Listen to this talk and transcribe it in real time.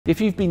If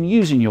you've been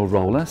using your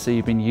roller, so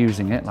you've been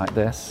using it like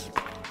this,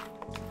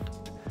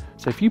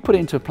 so if you put it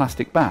into a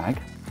plastic bag,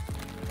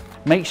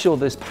 make sure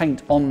there's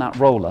paint on that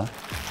roller,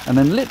 and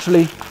then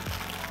literally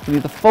you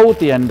either fold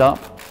the end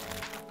up,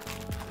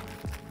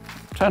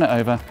 turn it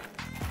over,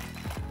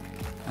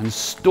 and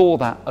store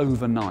that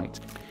overnight.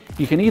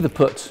 You can either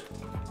put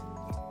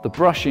the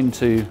brush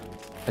into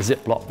a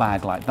Ziploc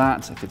bag like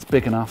that, if it's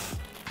big enough,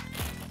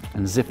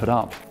 and zip it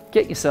up.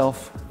 Get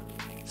yourself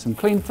some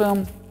cling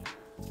film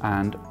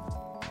and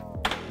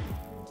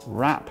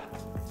wrap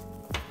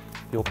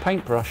your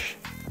paintbrush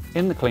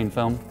in the cling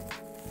film,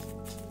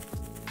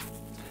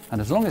 and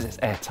as long as it's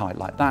airtight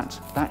like that,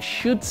 that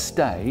should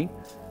stay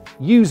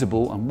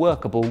usable and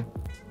workable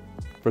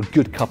for a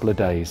good couple of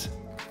days.